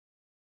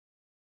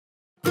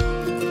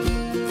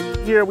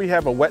here we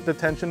have a wet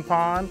detention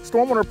pond.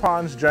 Stormwater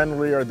ponds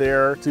generally are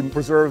there to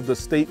preserve the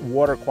state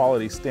water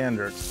quality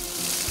standards.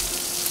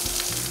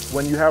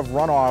 When you have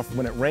runoff,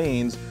 when it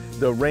rains,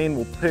 the rain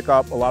will pick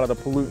up a lot of the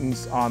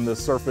pollutants on the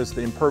surface,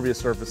 the impervious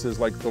surfaces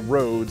like the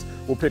roads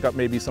will pick up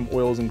maybe some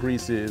oils and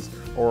greases,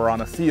 or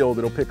on a field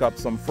it'll pick up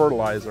some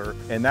fertilizer,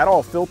 and that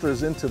all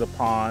filters into the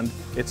pond.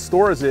 It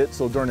stores it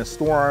so during a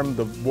storm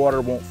the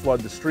water won't flood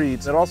the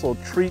streets. It also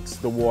treats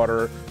the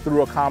water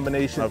through a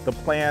combination of the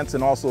plants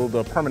and also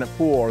the permanent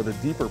pool, or the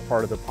deeper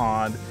part of the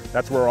pond.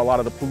 That's where a lot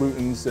of the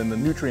pollutants and the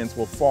nutrients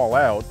will fall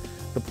out.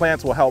 The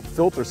plants will help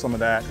filter some of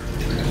that,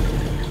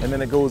 and then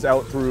it goes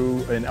out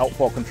through an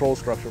outfall control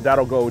structure.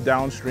 That'll go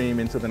downstream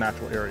into the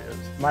natural areas.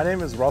 My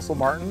name is Russell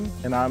Martin,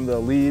 and I'm the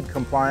lead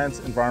compliance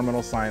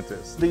environmental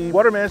scientist. The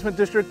Water Management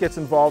District gets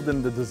involved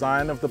in the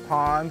design of the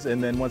ponds,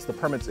 and then once the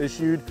permit's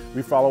issued,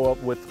 we follow up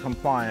with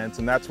compliance,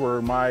 and that's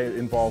where my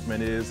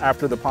involvement is.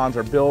 After the ponds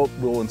are built,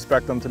 we'll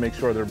inspect them to make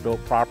sure they're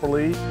built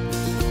properly.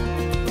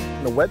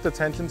 The wet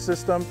detention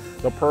system,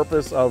 the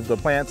purpose of the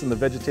plants and the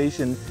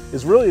vegetation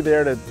is really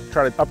there to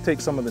try to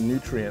uptake some of the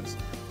nutrients.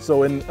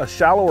 So in a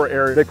shallower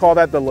area, they call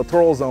that the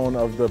littoral zone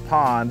of the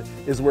pond,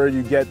 is where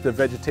you get the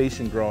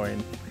vegetation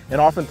growing. And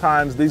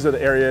oftentimes these are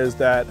the areas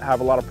that have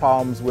a lot of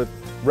problems with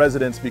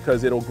residents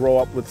because it'll grow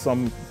up with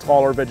some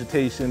taller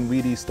vegetation,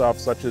 weedy stuff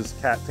such as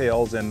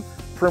cattails and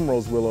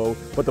primrose willow.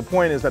 But the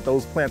point is that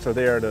those plants are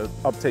there to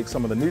uptake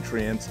some of the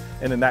nutrients,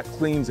 and then that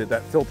cleans it,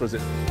 that filters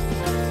it.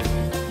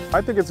 I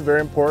think it's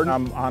very important.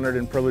 I'm honored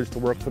and privileged to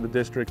work for the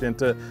district and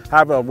to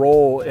have a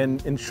role in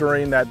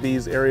ensuring that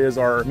these areas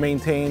are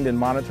maintained and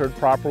monitored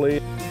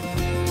properly.